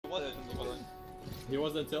He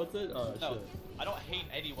wasn't tilted? Oh, No, shit. I don't hate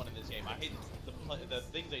anyone in this game. I hate the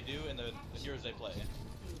things they do and the heroes they play.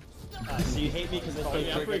 So you hate me because I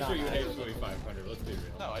play I'm pretty sure you hate 4500. Let's be real.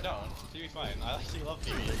 No, I don't. TV's fine. I actually love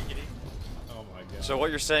TV. Are you kidding? Oh my god. So what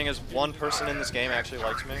you're saying is one person in this game actually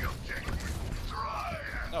likes me?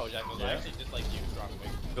 No, Jacklz, I actually dislike you strongly.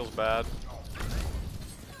 Feels bad.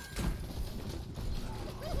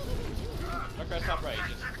 Junkrat top right,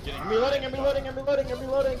 just getting. I'm reloading, I'm reloading, I'm reloading, I'm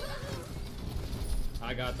reloading.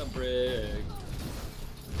 I got the brig.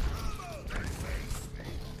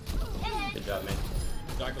 Good job, man.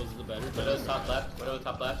 Jacklz is the better. Widow's top left. Widow's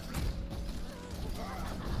top left.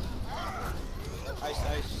 Ice.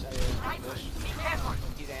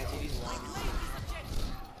 He's anti. He's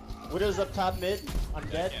one. Widow's up top mid. I'm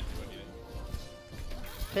Yeah, dead. can't do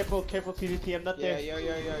anything. Careful PvP, I'm not Yeah, there.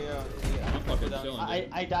 yo. I'm fucking chilling,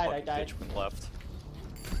 I died. Bitch went left.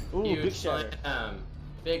 Ooh, big Huge shatter. slam.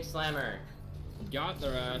 Big slammer. Got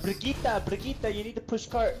their ass. Brigitte, you need to push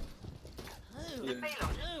cart. Move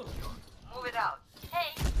it out.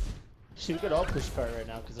 Hey. Shoot, we could all push cart right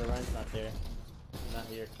now because Orion's not there. I'm not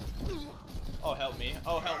here. Oh, help me.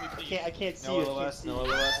 Oh, help me, please. I can't see No you. LOS, no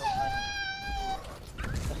LOS.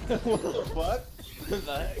 What the fuck? What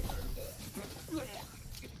the heck?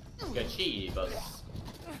 Good cheese, but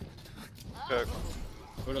Good.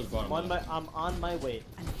 Widow's bottom left. I'm on my way.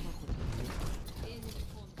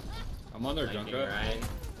 I'm on their Junkrat. Ryan.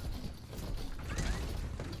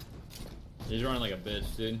 He's running like a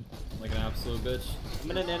bitch, dude. Like an absolute bitch. I'm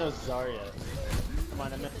gonna nano Zarya. Come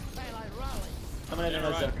on, I'm gonna Yeah,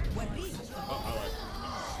 nano right. Zarya. Oh,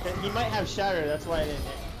 I like. He might have shatter, that's why I didn't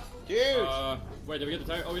hit. Dude! Wait, did we get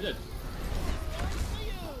the tire? Oh, we did.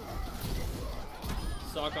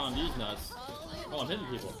 Sock on these nuts. Oh, I'm hitting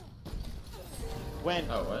people. When?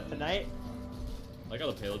 Oh, what? Tonight? I got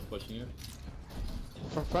the payload's pushing you.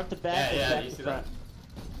 From front to back? Yeah, or back you to see front?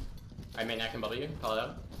 that? I mean, I can bubble you. Call it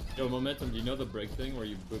out. Yo, momentum. Do you know the break thing where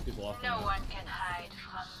you boot people off? No one can hide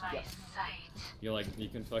from my sight. You like you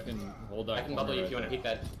can fucking hold that. I can corner bubble you if you right want to peek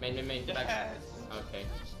that. Main, back. Yes. Okay.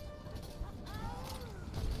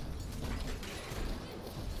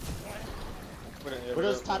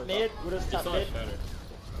 Widow's top mid? Widow's there. top Saw mid? shatter.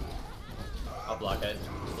 I'll block it.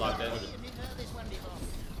 Block it.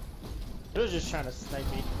 Widow's just trying to snipe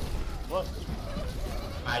me. What?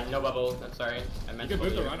 No bubble. I'm sorry. I You meant can to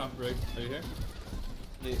move the bubble run off break. Are you here?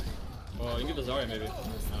 Yeah. Well, you can get the Zarya maybe.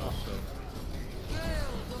 Oh shit.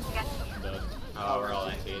 I'm dead. Oh, we're all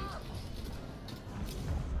anti.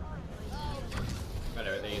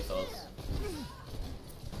 Whatever, they use those.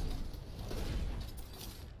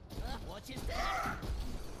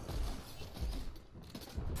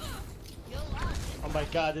 Oh my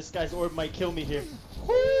god, this guy's orb might kill me here.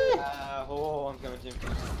 Oh, I'm coming to him.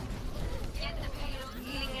 Get the payload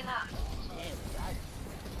healing enough.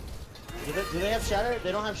 Do they have shatter?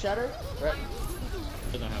 They don't have shatter? Right.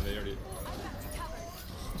 Doesn't have it already.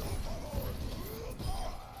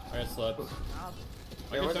 I got slept.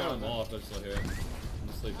 I can where's turn the them all if they're still here.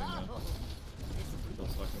 I'm sleeping now.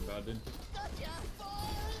 Feels fucking bad, dude.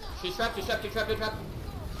 She's trapped.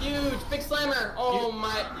 Huge, big slammer. Oh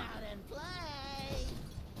my.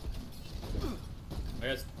 I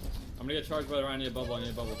guess I'm gonna get charged by the Ryan. I need a bubble.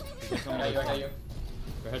 He's I got you.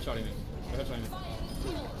 They're headshotting me.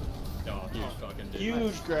 Oh, huge fucking dude.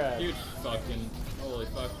 Huge grab. Huge fucking. Holy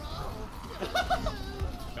fuck.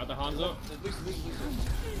 Got the Hanzo.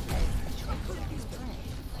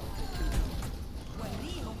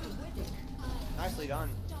 Nicely done.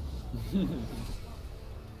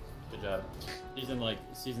 Good job. He's in like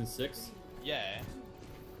season 6. Yeah.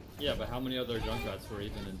 Yeah, but how many other Junkrats were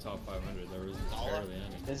even in top 500? There was barely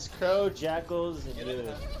any. There's Crow, Jacklz, and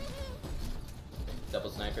you. Double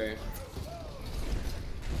sniper.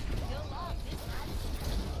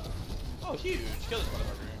 Oh, huge. Kill this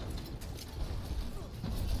motherfucker.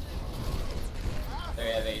 There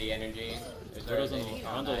you have 80 energy. There's Widow's already 80.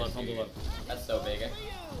 on the left, on the dude. left. That's so big.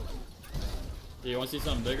 Do you want to see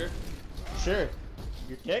something bigger? Sure.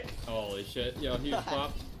 Your dick? Holy shit. Yo, huge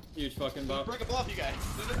bop. Huge fucking bop. Break a bluff, you guys.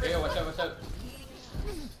 Hey, what's up?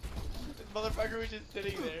 This motherfucker was just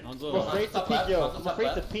sitting there. I'm Hanzo. afraid to top peek, left, yo. top I'm left.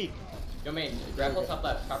 afraid to peek. Yo, main, grapple top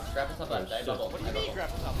left. Grapple top left. I shit. bubble. What do you mean grab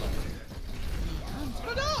the top left? I'm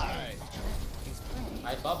gonna die.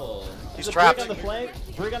 I bubble. He's There's a trapped. Brig on the flank.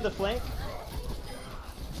 Brig on the flank.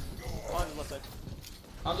 On the left side.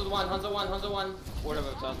 Hanzo one. Ward of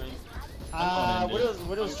top me. I'm going in, dude.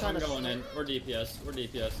 Widow's trying I'm to. going in. We're DPS.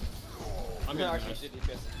 I'm No, getting actually, mashed. did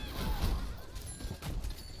DPS.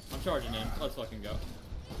 I'm charging in. Let's fucking go.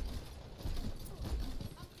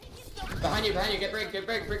 Behind you, get break,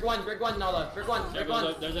 break one, Nala, break one.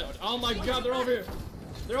 There's a, oh my god, they're over here.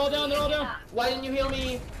 They're all down. Why didn't you heal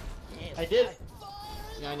me? I did.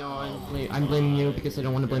 Yeah, I know. I'm blaming you because I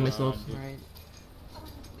don't want to blame myself. Alright.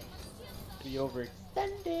 Be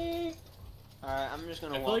overextended. Alright, I'm just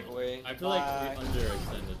gonna I feel walk like, away. I feel like we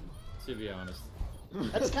underextended, to be honest.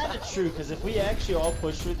 That's kind of true, because if we actually all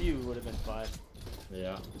pushed with you, we would have been fine.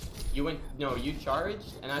 Yeah. You went, no, you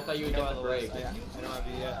charged, and I thought you would get the break. I don't have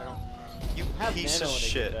it yet. I don't. You Have piece nano of when they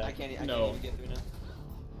shit. get back. I can't No. even get through now.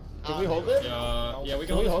 Can we hold it? Yeah, we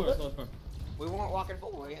Can can we hold hold this it? one. We weren't walking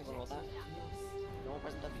forward against the whole time. No one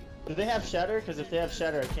pressed W. Do they have Shatter? Because if they have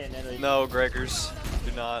Shatter, I can't nano you. No, Gregors,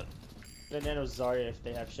 do not. They nano Zarya if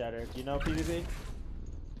they have Shatter. Do you know PvP?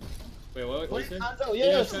 Wait, what's here? Hanzo, Yeah,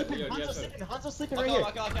 yeah, Shatter, sleeping. yeah, Hanzo's Shatter. sleeping. Hanzo's sleeping I'll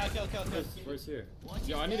right kill, here. I'll kill. Where's here?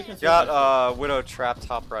 Yo, I need to consider. Got Widow trapped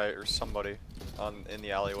top right or somebody in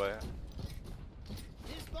the alleyway.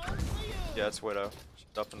 Yeah, it's Widow. She's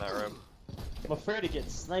up in that room. I'm afraid to get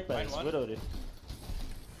sniped by Right, this what? Widow, dude.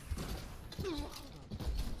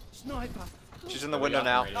 She's in the window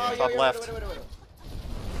now. Oh, Top left. What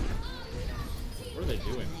are they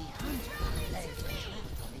doing?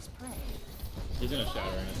 He's in a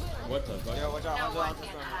shatter in it. What the fuck? Yo, watch out, No Hanzo, one Hanzo's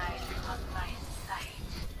can running. hide from my sight.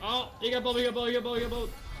 Oh, you got both.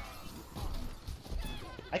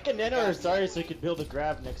 I can nano her Zarya so we can build a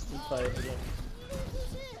grab next team fight again.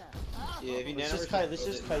 Yeah, if you Let's nano just her, kite, let's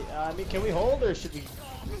just kite. I mean, can we hold or should we?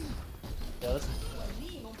 Yeah, let's.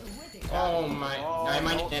 Oh my, no, I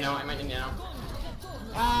might need nano.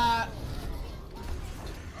 Ah,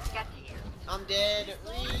 Get here. I'm dead.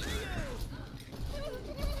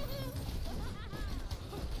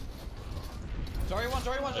 Sorry one.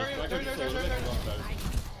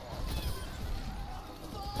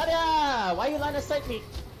 Tadia! Why you line of sight me?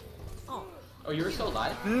 Oh, you were still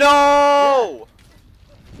alive? No!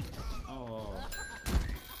 Oh.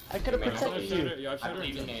 I could have Man, protected Shatter, you. yeah, I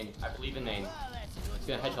believe in Nane. He's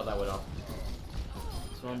gonna headshot that Widow.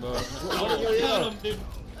 Stormbow. What are you Got doing? him, dude.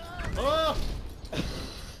 Oh!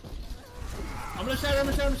 I'm gonna shatter.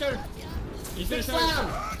 He's gonna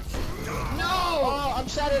shatter. No! Oh, I'm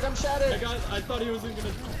shattered. I thought he wasn't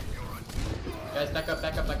gonna. Guys, back up,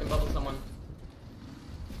 I can bubble someone.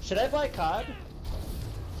 Should I buy COD?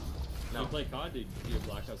 No. You play COD, dude. You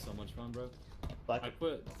Blackout so much fun, bro. Black. I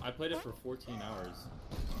played it for 14 hours.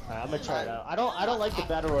 Alright, I'm gonna try it out. I don't like the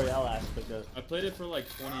battle royale aspect of it. I played it for like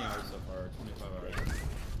 20 hours so far, 25 hours.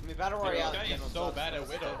 I mean, Battle Royale. This guy is so bad at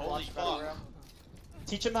Widow, holy fuck.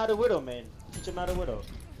 Teach him how to Widow, man. Teach him how to Widow.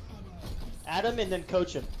 Add him and then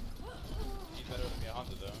coach him. He's better than me at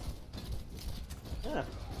Hanzo though. Yeah.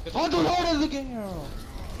 Hanzo's harder the game.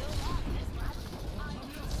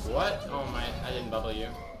 What? Oh my, I didn't bubble you.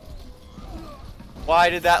 Why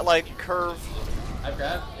did that like curve? I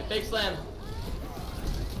grabbed. It big slam.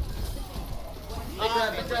 Big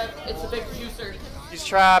grab. It's a big juicer. He's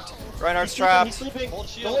trapped. Reinhardt's He's trapped. sleeping. Hold Don't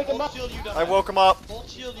shield, wake him hold up. shield, you dumbass. I woke him up. Hold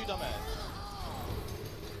shield, you dumbass.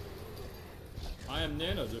 I am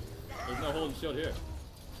Nano, dude. There's no holding shield here.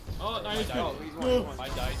 Oh, nice. I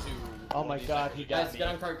died to. Oh my god, he got Guys, me. get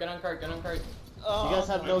on cart. You guys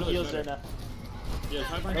have no heals right now. Yeah,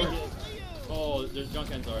 try to find him. Oh, there's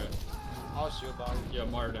Junkrat Zarya. I'll shield dog. Yeah,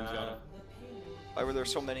 Martin's got him. Why were there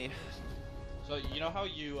so many? So you know how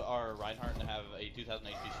you are Reinhardt and have a 2000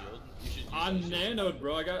 HP shield? You should use I'm that shield. nanoed,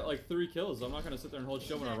 bro. I got like 3 kills. I'm not gonna sit there and hold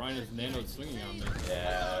shield when Ryan is nanoed swinging on me.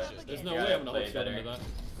 Yeah. There's no You way gotta I'm gonna play hold shield better. into that.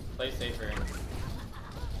 Play safer.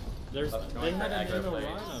 There's, Going they for had a aggro nano plays.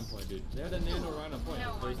 Ryan on point, dude. They had a nano Ryan on point.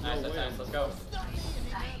 There's no Nice, way. nice. Let's go.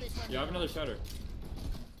 Yeah, I have another shatter.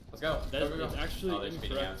 Let's go. That's Go. it's actually Oh, they're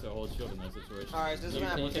speeding incorrect out. to hold shield in that situation. Alright, this is Can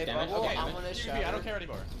what you happens. take They damage? bubble, Okay, I'm gonna PvP, shatter. I don't care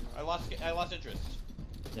anymore. I lost interest.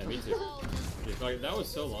 Yeah, me too. Dude, like, that was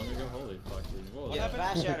so long ago. Holy fuck, dude. What was Yeah, that?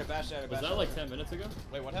 bash shatter. Was that like 10 minutes ago?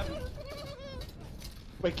 Wait, what happened?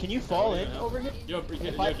 Wait, can you fall Yeah, in yeah. over here? Yo,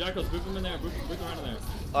 Jacklz, boop him in there. Boop around in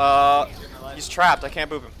there. He's trapped. I can't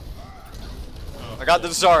boop him. Oh, I got the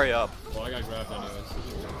Zarya up. Well, I got grabbed anyways.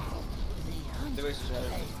 They wasted shatter.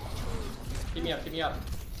 Keep me up.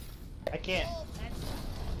 I can't.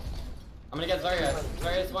 I'm gonna get Zarya.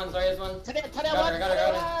 Zarya's one. Tadia,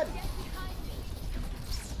 Got her.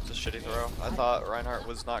 It's a shitty throw. I thought Reinhardt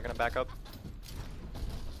was not gonna back up.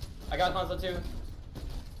 I got Hanzo too.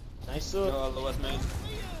 Nice No, look. lowest main.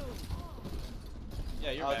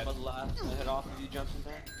 Yeah, you're I'll bad. bubble last. I head off if you jump in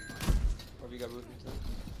there. Or if you got roofing stuff.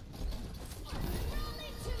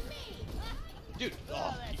 Dude,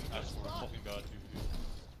 oh, I swear to fucking god, dude.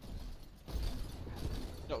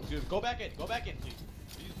 No, dude, go back in, please.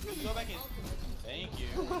 Please go back in. Thank you.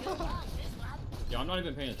 Yeah, I'm not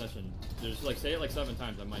even paying attention. Just like say it like 7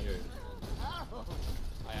 times. I might hear it.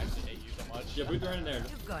 I actually hate you so much. Yeah, boot right in there.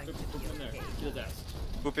 Boot in there. Get his ass.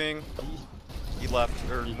 Booping. He left,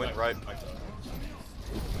 or He's went back, right. back up.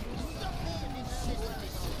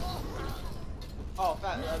 Oh,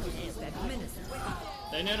 fat.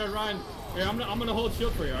 They netted Ryan. Here, I'm gonna hold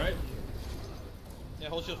shield for you, alright? Yeah,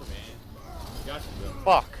 hold shield for me. Gotcha, bro.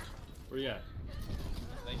 Fuck. Where you at?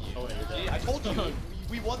 Thank you. Oh, wait, you're See, dead. I told you.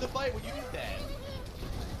 We won the fight when you did that.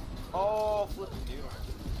 Oh, flipping dude.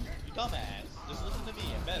 You dumbass. Just listen to me.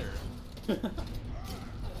 I'm better.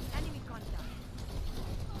 Enemy contact.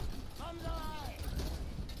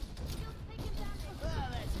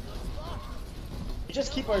 You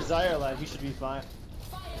just keep our Zyre alive, he should be fine.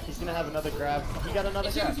 He's gonna have another grab. He got another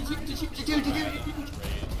grab.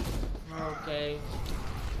 Okay.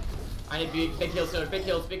 I need big heals, sir. Big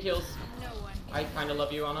heals, big heals. I kinda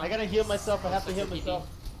love you, Anna. I gotta heal myself, I have to heal myself.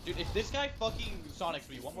 Dude, if this guy fucking Sonics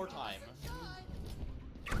me one more time.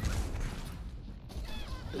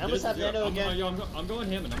 I must have Nano again. Yo, I'm going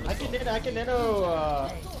him and I'm gonna I can Nano,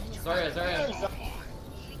 Sorry.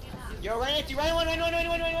 Yo, Ryan empty, Ryan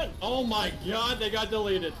one. Oh my god, they got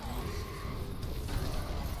deleted.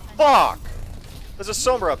 Fuck! There's a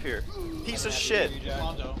Sombra up here. Piece of shit.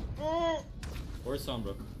 Mondo. Where's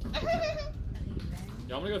Sombra?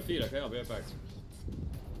 Yo, I'm gonna go feed, okay? I'll be right back.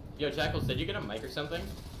 Yo, Jacklz, did you get a mic or something?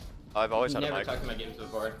 I've always had a Never mic. talked to my games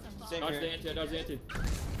before. Same Dodge here. the anti, dodge the anti.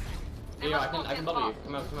 Yo, I can bubble you.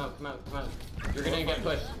 Come out. You're gonna get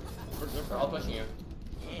pushed. They're all pushing you.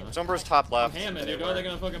 Sombra's top left. Hammond, dude. Are they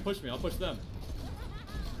gonna fucking push me? I'll push them.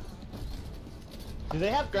 Do they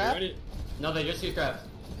have You grab? ready? No, they just use grabs.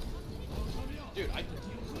 Dude, I.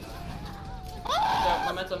 Yeah,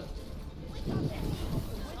 momentum.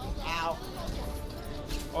 Ow.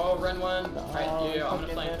 Oh, run one. Alright, I'm gonna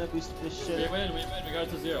fucking flank. Nano boost this We shit. win. We got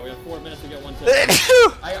it to 0. We have 4 minutes to get 1 tip.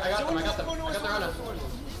 I got them. I got the Rona. I got the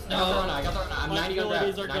Rona. I'm 90 on grab.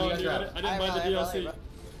 Abilities are 90 going, on dude. grab. I didn't buy the DLC.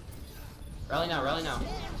 Rally now.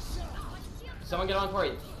 Someone get on for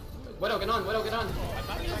it. Widow, get on.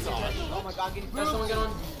 Oh my god, getting Yeah, someone get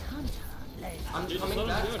on. I'm Dude, coming just let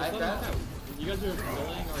back. him do it. I Just let him grab. do it. You guys are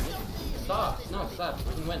rolling our hit. Stop. No, stop.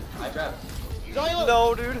 We can win. I grab.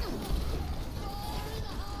 No, dude.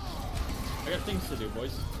 I got things to do,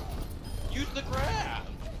 boys. Use the grab.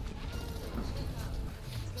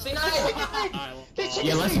 Say nice.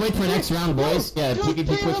 Yeah, let's wait for next round, boys. Yeah,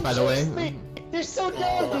 PvP push, by the way. They're so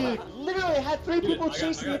dumb, dude. Literally, I had 3 people I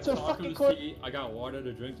chasing me got to a tacos fucking to court. eat, I got water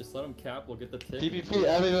to drink. Just let them cap. We'll get the tip. PvP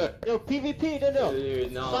everywhere. Yo, PvP, no.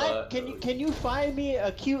 Dude, no. Can you find me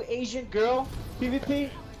a cute Asian girl? PvP?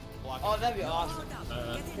 Oh, that'd be awesome.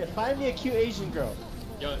 Yeah, find me a cute Asian girl.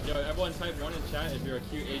 Yo, everyone type 1 in chat if you're a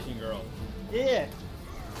cute Asian girl. Yeah.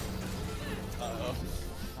 Uh-oh.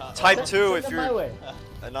 Type 2 Send if them my you're way.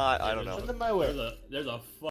 not. I don't know. Send them my way. There's a